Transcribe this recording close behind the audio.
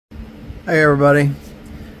Hey everybody,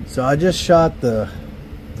 so I just shot the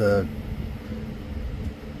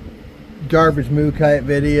garbage Mookaite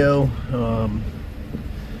video,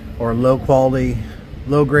 or low grade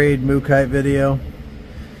Mookaite video,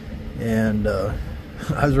 and I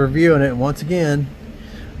was reviewing it, and once again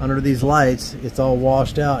under these lights it's all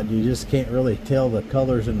washed out. You just can't really tell the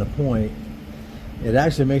colors in the point. It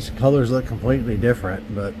actually makes the colors look completely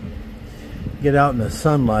different, but get out in the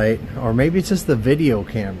sunlight, or maybe it's just the video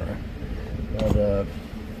camera, but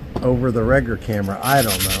over the regular camera, I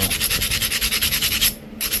don't know.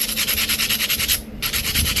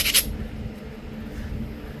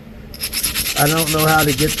 I don't know how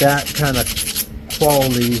to get that kind of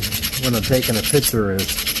quality when I'm taking a picture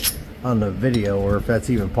on the video, or if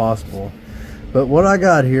that's even possible. But what I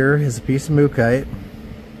got here is a piece of Mookaite,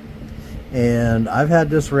 and I've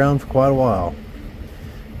had this around for quite a while.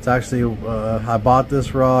 It's actually, I bought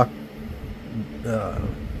this rock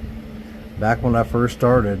back when I first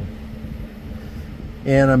started,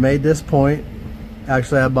 and I made this point.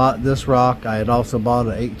 Actually, I bought this rock. I had also bought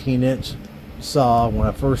an 18-inch saw. When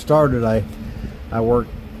I first started, I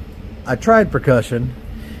tried percussion,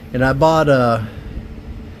 and I bought a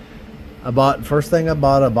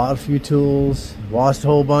few tools, watched a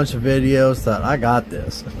whole bunch of videos, thought I got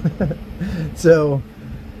this. So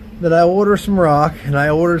then I ordered some rock, and I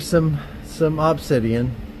ordered some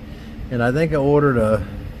obsidian, and I think I ordered a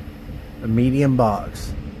medium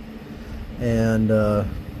box, and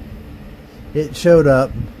it showed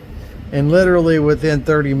up, and literally within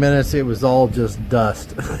 30 minutes it was all just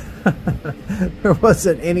dust. There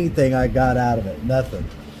wasn't anything I got out of it, nothing.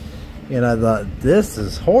 And I thought, this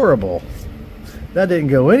is horrible. That didn't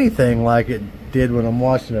go anything like it did when I'm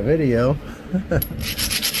watching a video.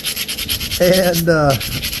 And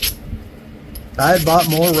I had bought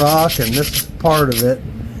more rock, and this is part of it,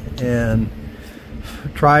 and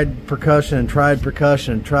tried percussion and tried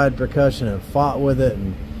percussion and tried percussion and fought with it,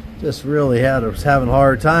 and just really was having a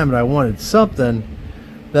hard time. And I wanted something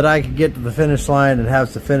that I could get to the finish line and have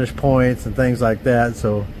some finish points and things like that.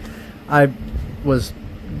 So I was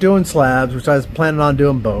doing slabs, which I was planning on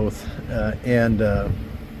doing both, and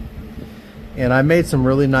I made some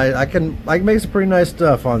really nice. I can make some pretty nice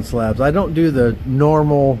stuff on slabs. I don't do the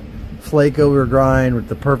normal flake over grind with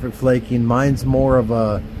the perfect flaking. Mine's more of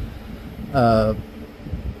a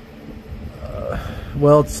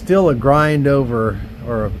well, it's still a grind over,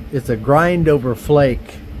 or it's a grind over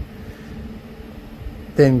flake,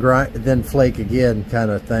 then flake again kind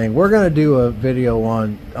of thing. We're gonna do a video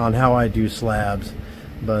on how I do slabs,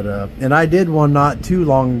 but and I did one not too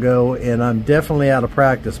long ago, and I'm definitely out of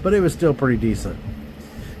practice, but it was still pretty decent.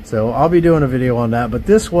 So I'll be doing a video on that. But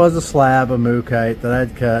this was a slab of Mookaite that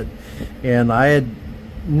I'd cut, and I had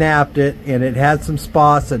napped it, and it had some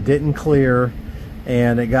spots that didn't clear,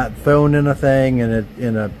 and it got thrown in a thing, and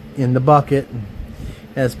in the bucket, and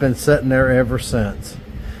it's been sitting there ever since.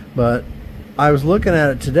 But I was looking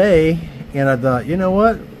at it today, and I thought, you know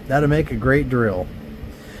what, that'll make a great drill.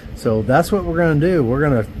 So that's what we're going to do. We're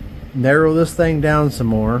going to narrow this thing down some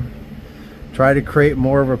more, try to create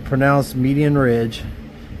more of a pronounced median ridge,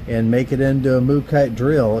 and make it into a Mookaite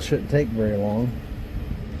drill. It shouldn't take very long,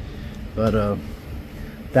 but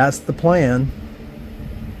that's the plan.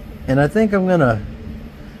 And I think I'm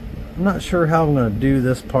not sure how I'm gonna do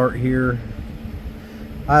this part here.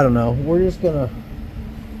 I don't know. We're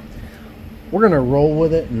gonna roll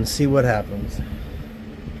with it and see what happens.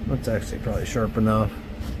 That's actually probably sharp enough.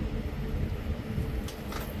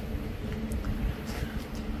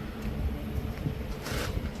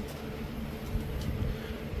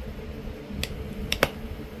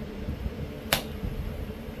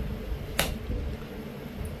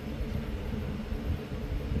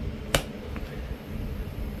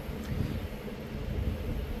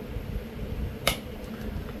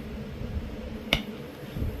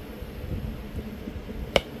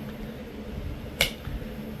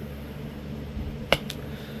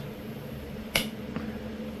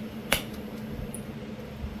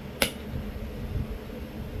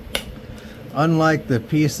 Unlike the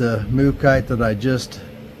piece of Mookaite that I just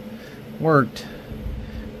worked,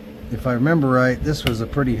 if I remember right, this was a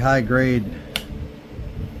pretty high grade,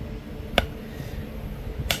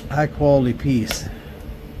 high quality piece.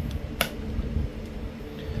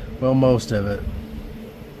 Well, most of it.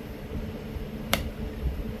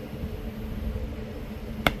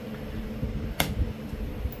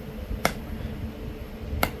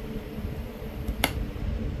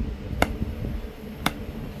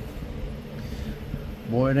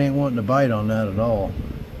 Boy, it ain't wanting to bite on that at all.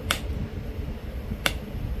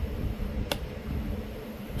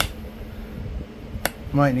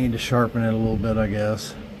 Might need to sharpen it a little bit, I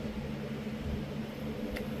guess.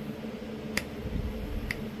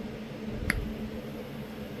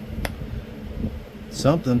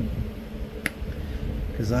 something,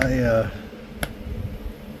 because I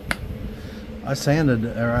sanded,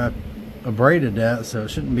 or I abraded that, so it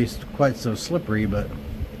shouldn't be quite so slippery, but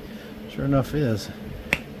sure enough is.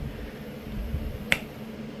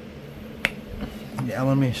 Yeah,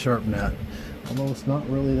 let me sharpen that, although it's not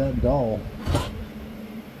really that dull.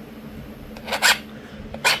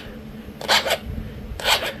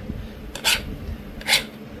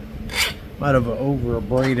 Might have over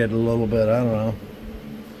abraded a little bit, I don't know.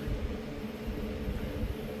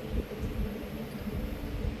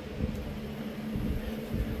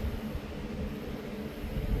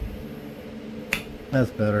 That's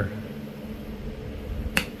better.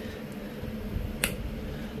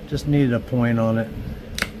 Just needed a point on it.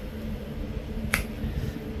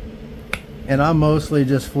 And I'm mostly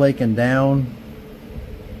just flaking down.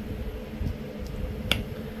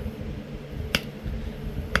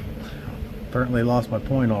 Apparently lost my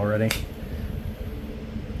point already.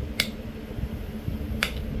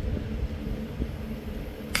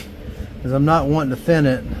 Because I'm not wanting to thin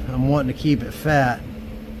it, I'm wanting to keep it fat.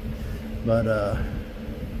 But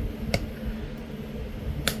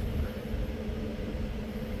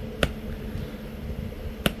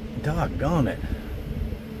doggone it.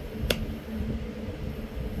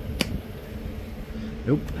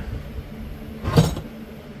 Nope.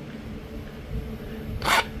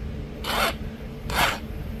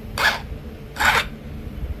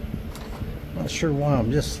 Not sure why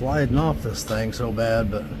I'm just sliding off this thing so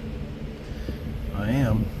bad, but I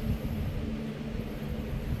am.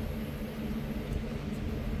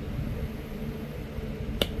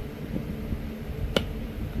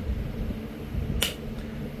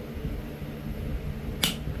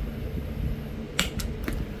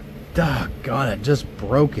 Doggone it, just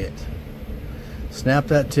broke it. Snapped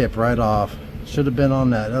that tip right off. Should have been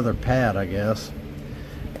on that other pad, I guess.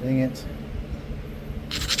 Dang it.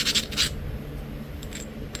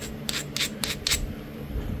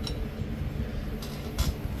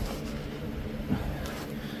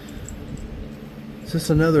 Is this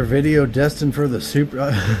another video destined for the super...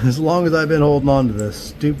 as long as I've been holding on to this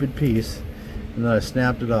stupid piece, and then I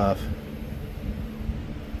snapped it off.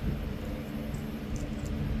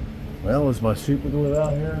 Well, is my super glue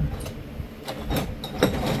out here?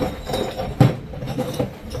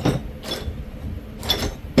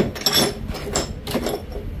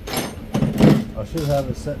 I should have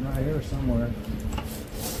it sitting right here somewhere.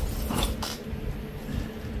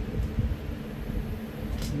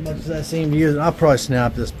 As much as I seem to use it, I'll probably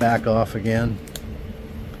snap this back off again.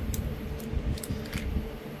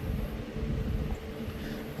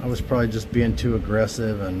 I was probably just being too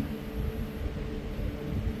aggressive, and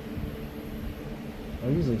I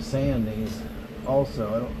usually sand these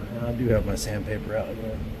also. I do have my sandpaper out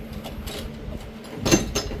here.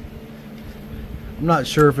 I'm not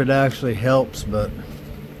sure if it actually helps, but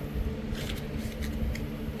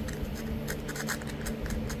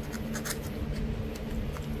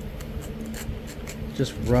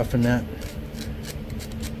just roughing that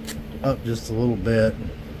up just a little bit.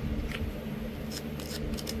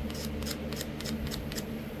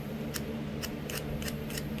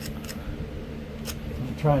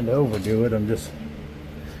 I'm trying to overdo it, I'm just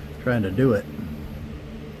trying to do it.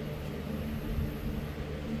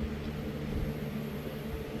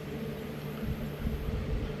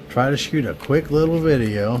 Try to shoot a quick little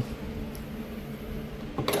video,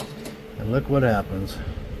 and look what happens.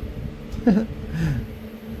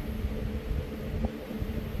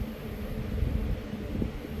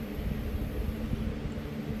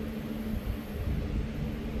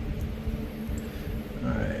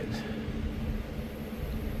 Alright.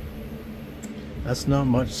 That's not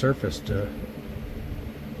much surface there.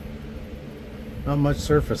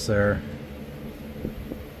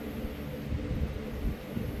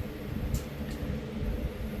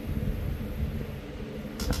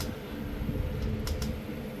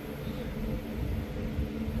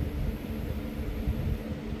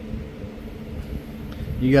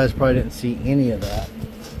 You guys probably didn't see any of that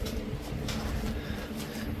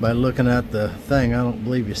by looking at the thing. I don't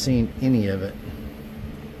believe you've seen any of it.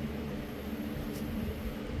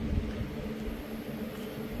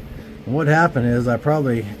 And what happened is I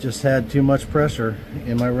probably just had too much pressure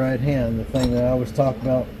in my right hand, the thing that I always talk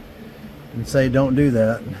about and say don't do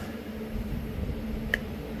that.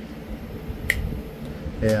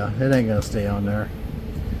 Yeah, it ain't gonna stay on there.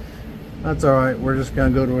 That's alright, we're just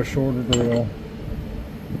gonna go to a shorter drill.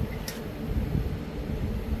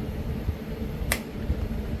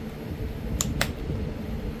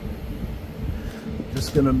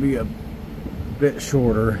 Just gonna be a bit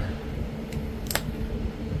shorter.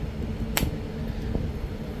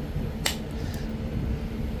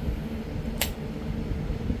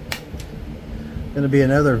 Going to be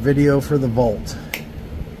another video for the Valt.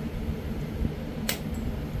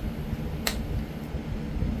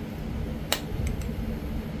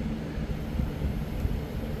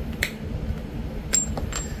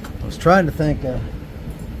 I was trying to think of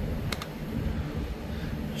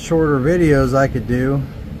shorter videos I could do,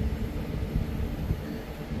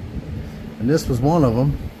 and this was one of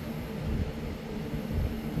them.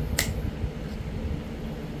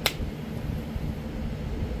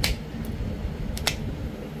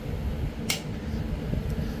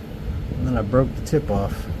 And then I broke the tip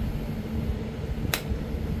off.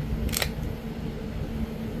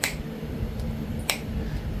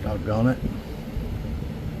 Doggone it.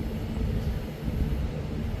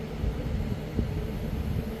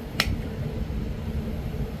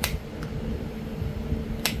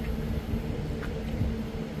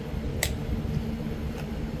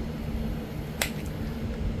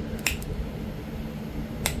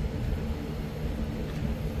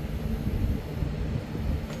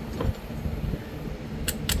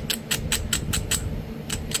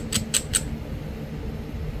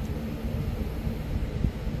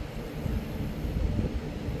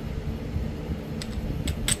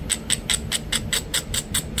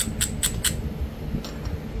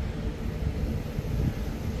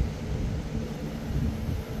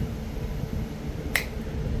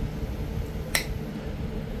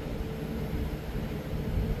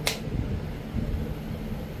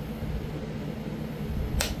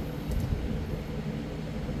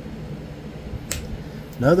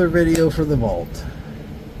 Another video for the Valt.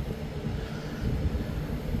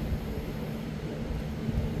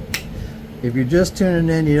 If you're just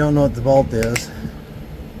tuning in, you don't know what the Valt is.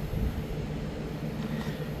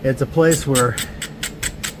 It's a place where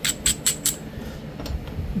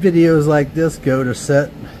videos like this go to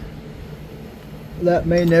set that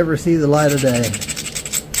may never see the light of day.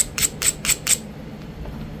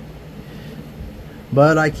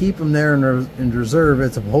 But I keep them there in reserve.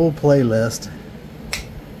 It's a whole playlist.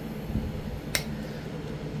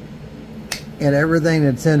 And everything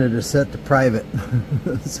that's in it is set to private,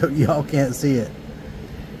 so y'all can't see it.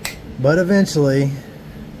 But eventually,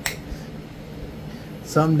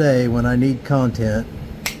 someday when I need content,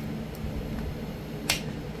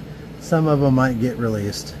 some of them might get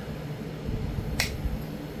released.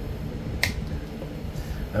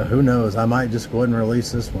 Who knows, I might just go ahead and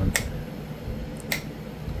release this one.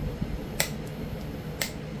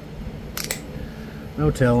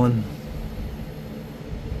 No telling.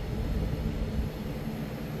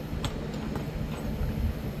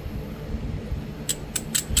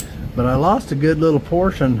 But I lost a good little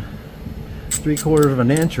portion, 3/4 of an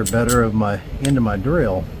inch or better of my end of my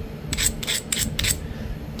drill.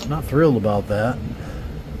 Not thrilled about that,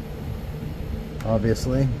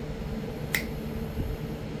 obviously.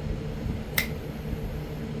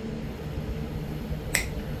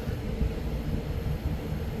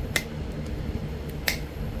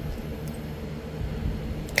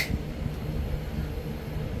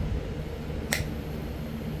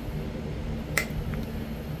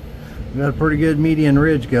 Got a pretty good median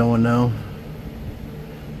ridge going now.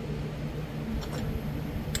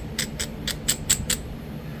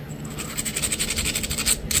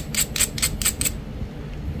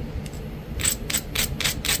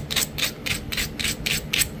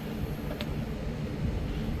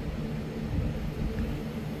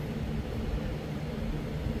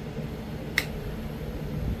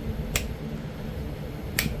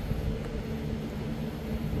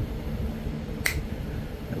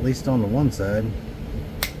 At least on the one side.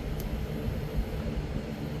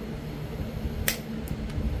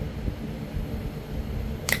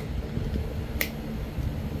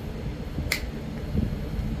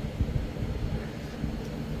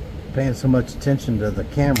 Paying so much attention to the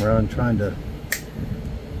camera and trying to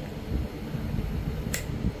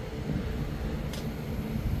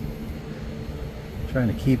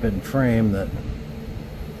keep it in frame that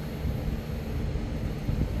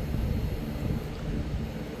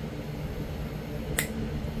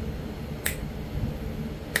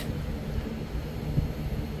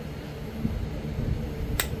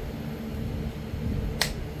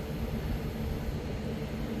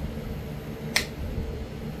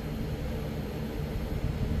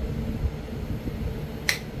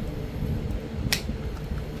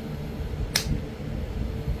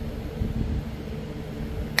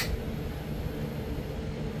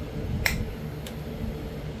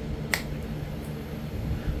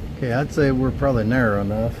okay, I'd say we're probably narrow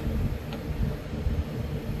enough.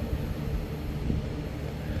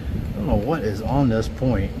 I don't know what is on this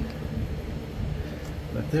point,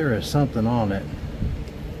 but there is something on it.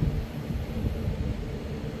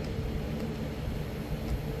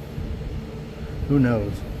 Who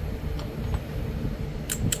knows?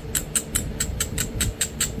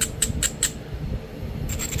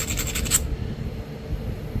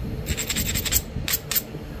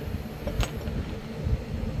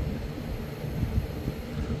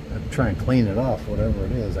 Try and clean it off, whatever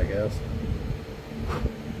it is, I guess.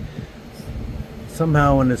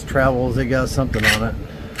 Somehow when this travels, it got something on it.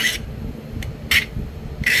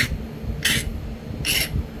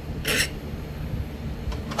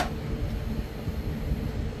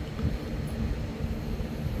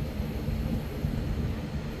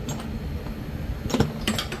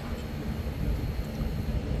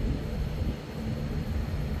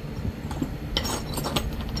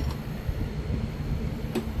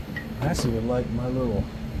 I actually would like my little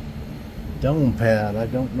dome pad. I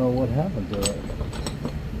don't know what happened to it.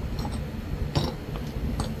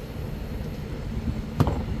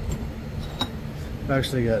 I've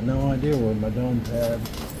actually got no idea where my dome pad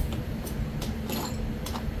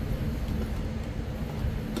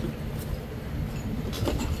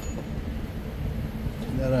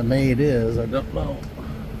that I made is. I don't know.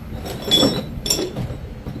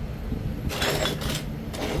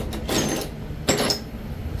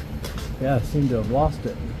 Yeah, I seem to have lost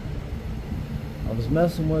it. I was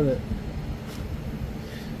messing with it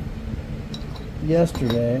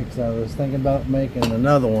yesterday because I was thinking about making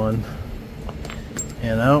another one,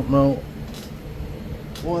 and I don't know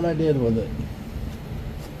what I did with it.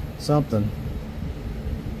 Something.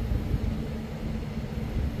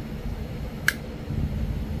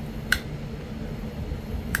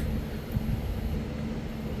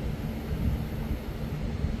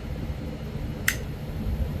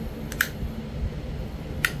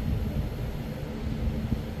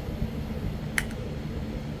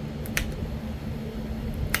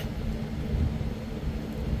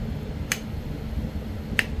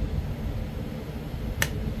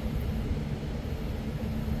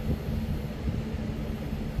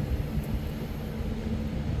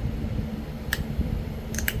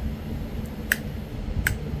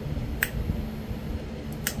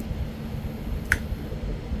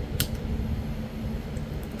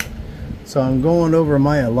 So I'm going over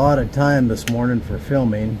my allotted time this morning for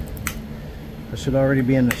filming. I should already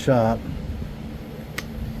be in the shop,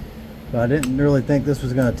 but I didn't really think this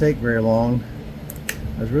was going to take very long.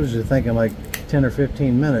 I was originally thinking like 10 or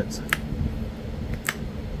 15 minutes.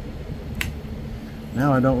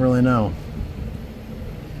 Now I don't really know.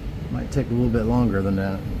 Might take a little bit longer than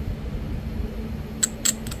that.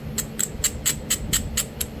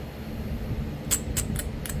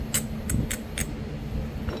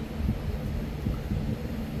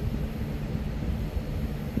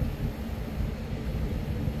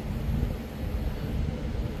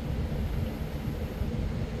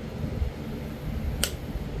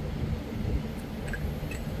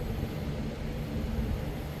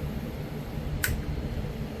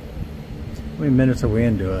 How many minutes are we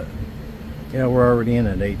into it? Yeah, we're already in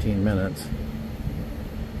at 18 minutes.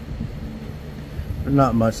 There's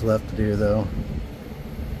not much left to do though.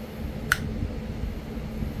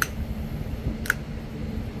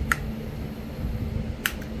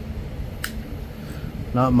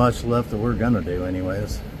 Not much left that we're gonna do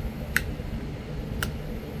anyways.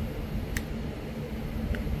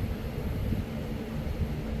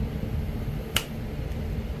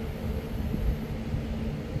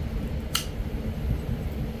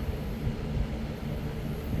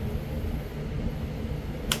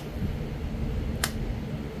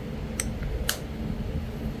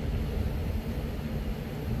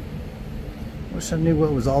 Wish I knew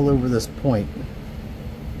what was all over this point.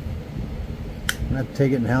 I have to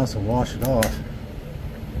take it in the house and wash it off.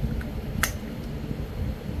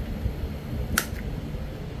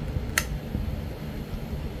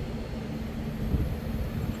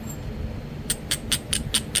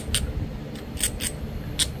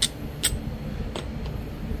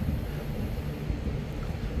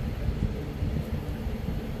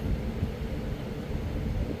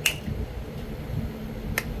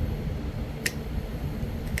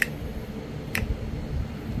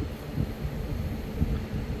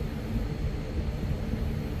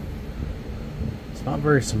 It's not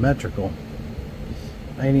very symmetrical.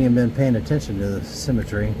 I ain't even been paying attention to the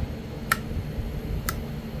symmetry.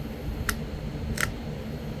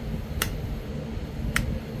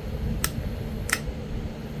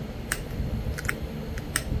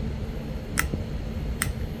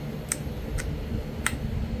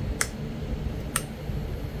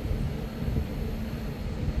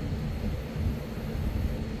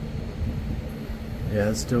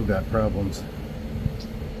 Yeah, it's still got problems.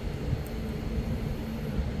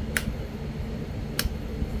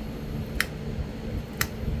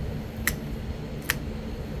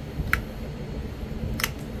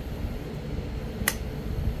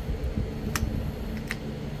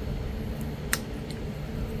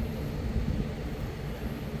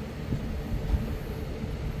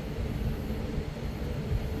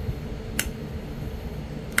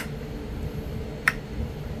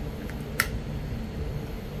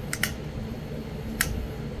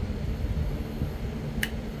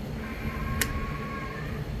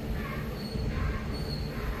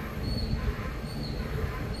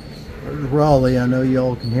 Raleigh. I know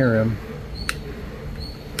y'all can hear him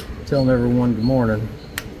telling everyone good morning.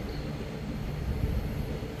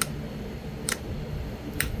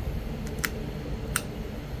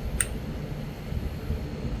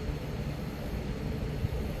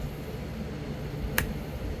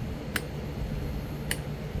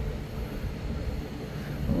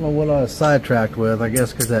 I don't know what I was sidetracked with. I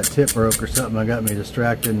guess because that tip broke or something, I got me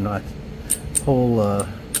distracted, and my whole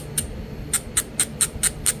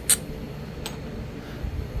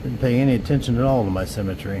didn't pay any attention at all to my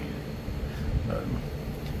symmetry. But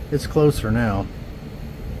it's closer now.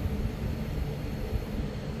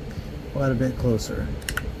 Quite a bit closer.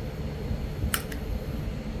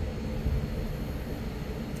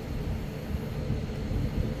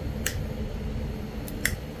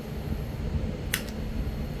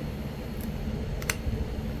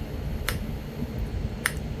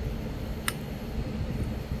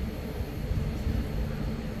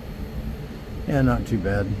 Yeah, not too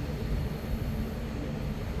bad.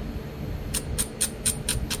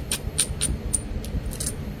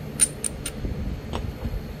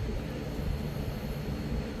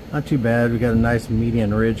 Not too bad. We got a nice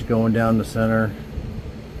median ridge going down the center.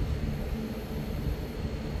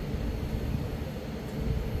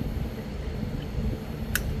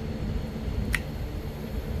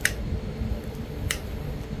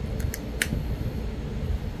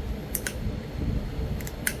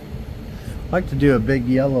 I like to do a big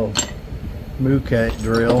yellow Mookaite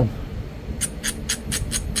drill.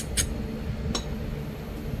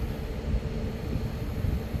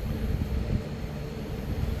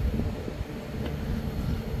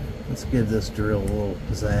 Let's give this drill a little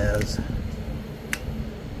pizzazz.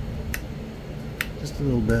 Just a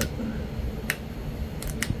little bit.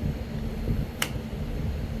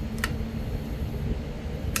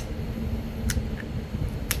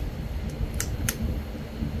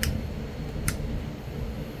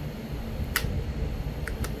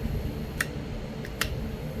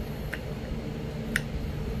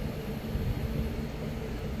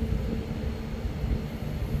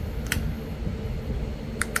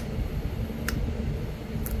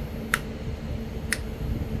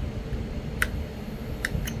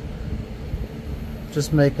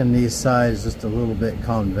 Just making these sides just a little bit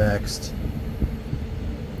convexed.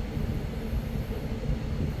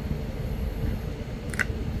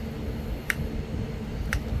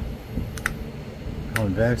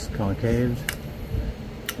 Convex, concave.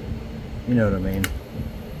 You know what I mean.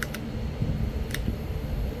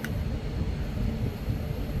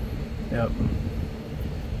 Yep.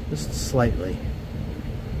 Just slightly.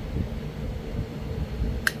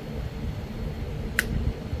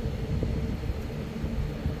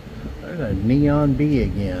 There's a neon bee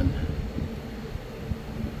again.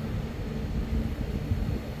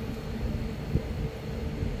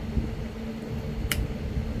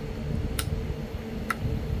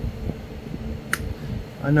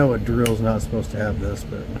 I know a drill's not supposed to have this,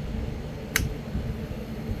 but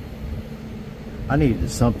I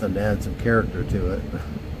needed something to add some character to it.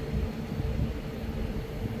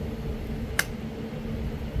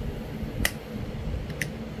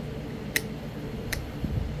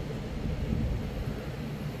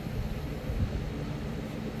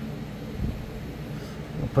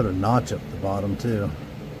 I'll put a notch up the bottom too.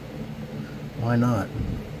 Why not?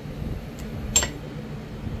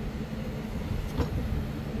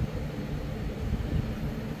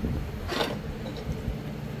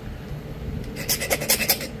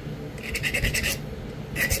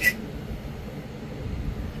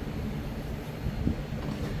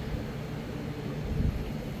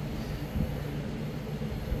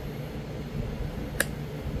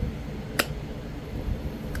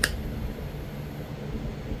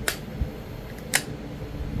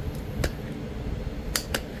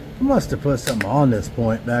 I must have put something on this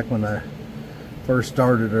point back when I first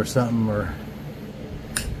started or something, or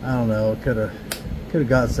I don't know, could have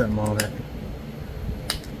got something on it.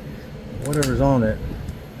 Whatever's on it,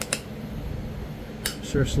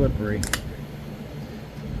 sure slippery.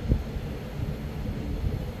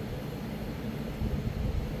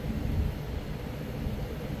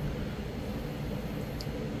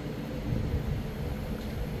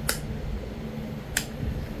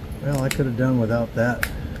 Well, I could have done without that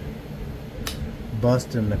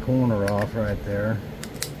busting the corner off right there.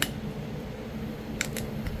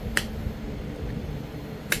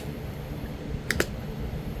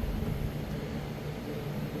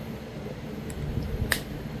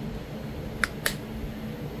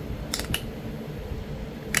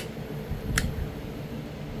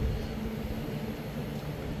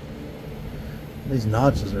 These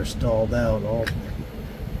notches are stalled out.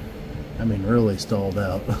 I mean, really stalled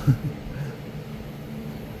out.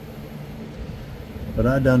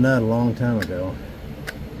 but I done that a long time ago,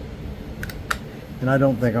 and I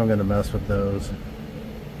don't think I'm going to mess with those.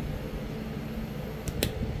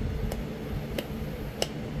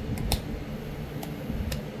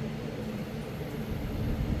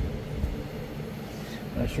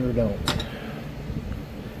 I sure don't.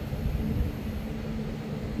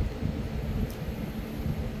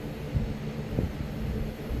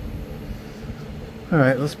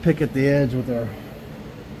 Alright, let's pick at the edge with our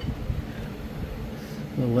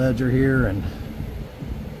little ledger here, and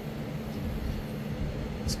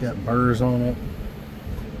it's got burrs on it.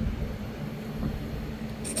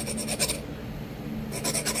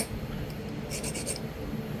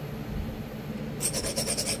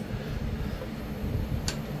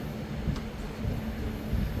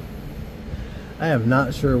 I am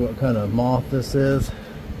not sure what kind of moth this is.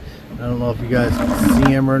 I don't know if you guys can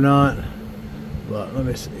see him or not, but let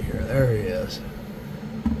me see here. There he is.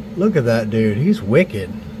 Look at that dude. He's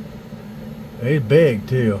wicked. He's big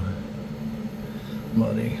too.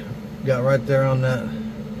 What he got right there on that.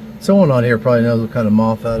 Someone on here probably knows what kind of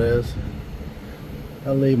moth that is.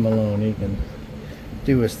 I'll leave him alone. He can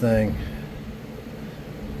do his thing.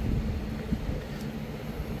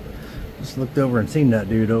 Just looked over and seen that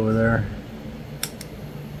dude over there.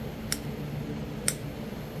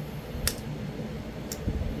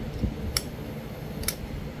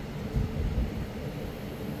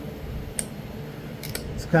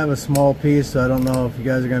 Kind of a small piece, so I don't know if you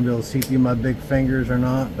guys are going to be able to see through my big fingers or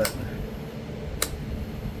not, but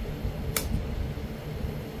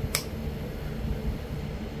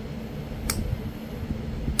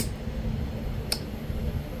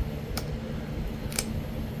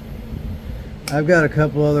I've got a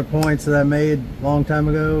couple other points that I made a long time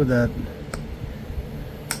ago that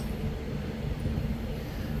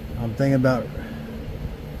I'm thinking about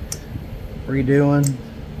redoing.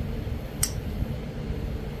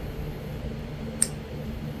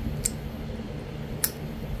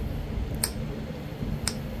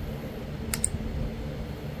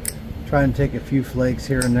 Try and take a few flakes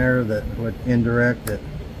here and there that would indirect that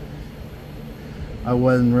I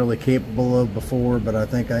wasn't really capable of before, but I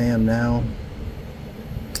think I am now.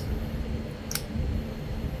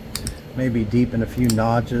 Maybe deepen a few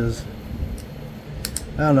notches.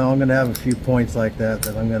 I don't know, I'm going to have a few points like that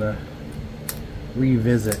I'm going to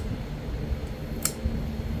revisit.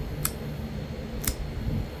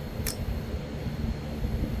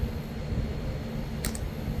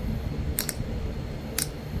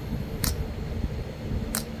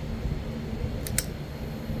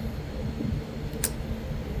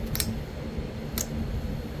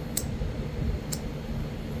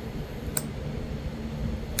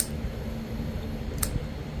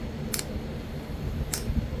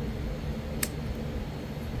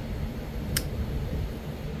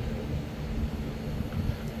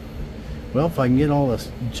 Well, if I can get all this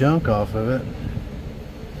junk off of it,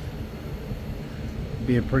 it'd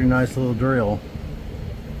be a pretty nice little drill.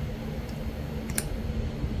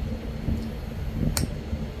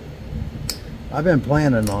 I've been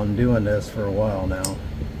planning on doing this for a while now.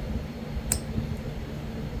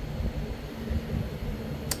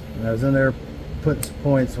 And I was in there putting some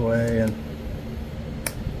points away, and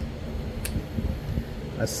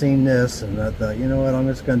I seen this and I thought, you know what, I'm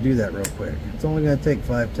just going to do that real quick. It's only going to take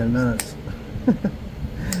 5-10 minutes.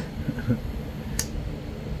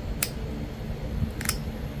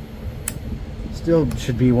 Still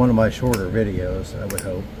should be one of my shorter videos, I would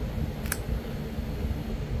hope.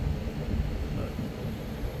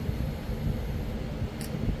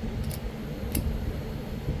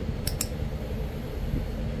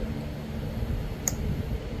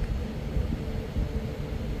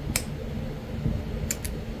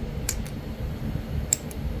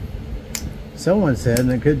 Someone said,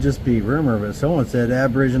 and it could just be rumor, but someone said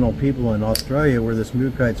Aboriginal people in Australia, where this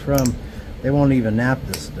Mookaite's from, they won't even nap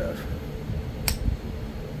this stuff.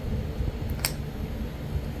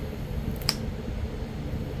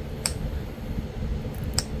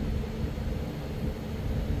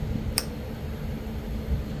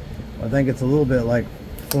 I think it's a little bit like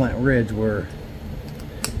Flint Ridge, where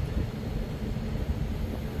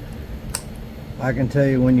I can tell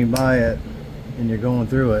you when you buy it and you're going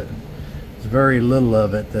through it, there's very little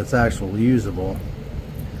of it that's actually usable.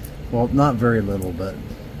 Well, not very little, but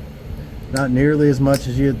not nearly as much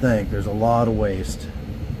as you'd think. There's a lot of waste.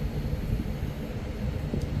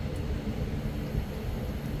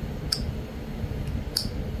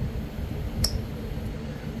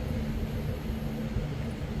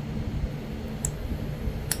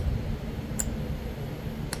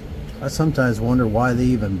 I sometimes wonder why they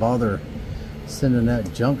even bother sending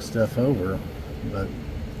that junk stuff over, but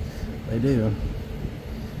they do.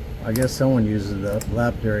 I guess someone uses the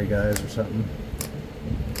lapidary guys or something.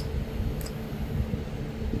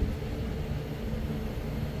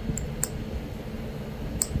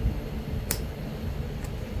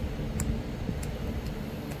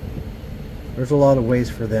 There's a lot of ways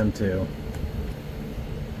for them too.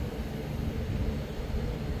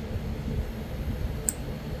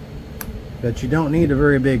 But you don't need a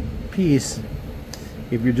very big piece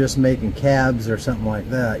if you're just making cabs or something like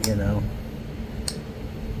that, you know.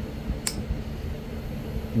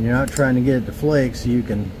 And you're not trying to get it to flake, so you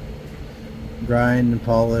can grind and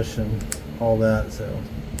polish and all that, so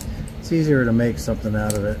it's easier to make something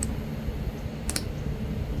out of it.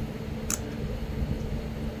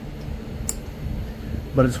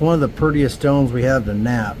 But it's one of the prettiest stones we have to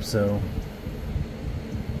nap, so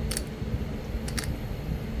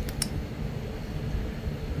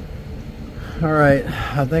alright,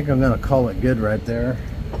 I think I'm going to call it good right there.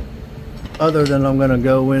 Other than I'm going to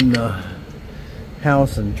go in the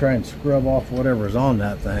house and try and scrub off whatever's on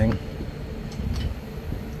that thing.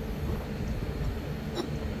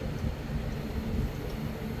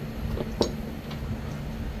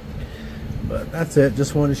 But that's it.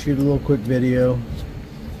 Just wanted to shoot a little quick video.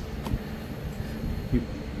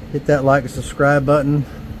 Hit that like and subscribe button.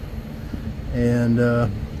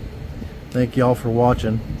 And thank you all for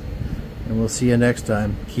watching. And we'll see you next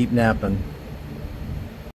time. Keep napping.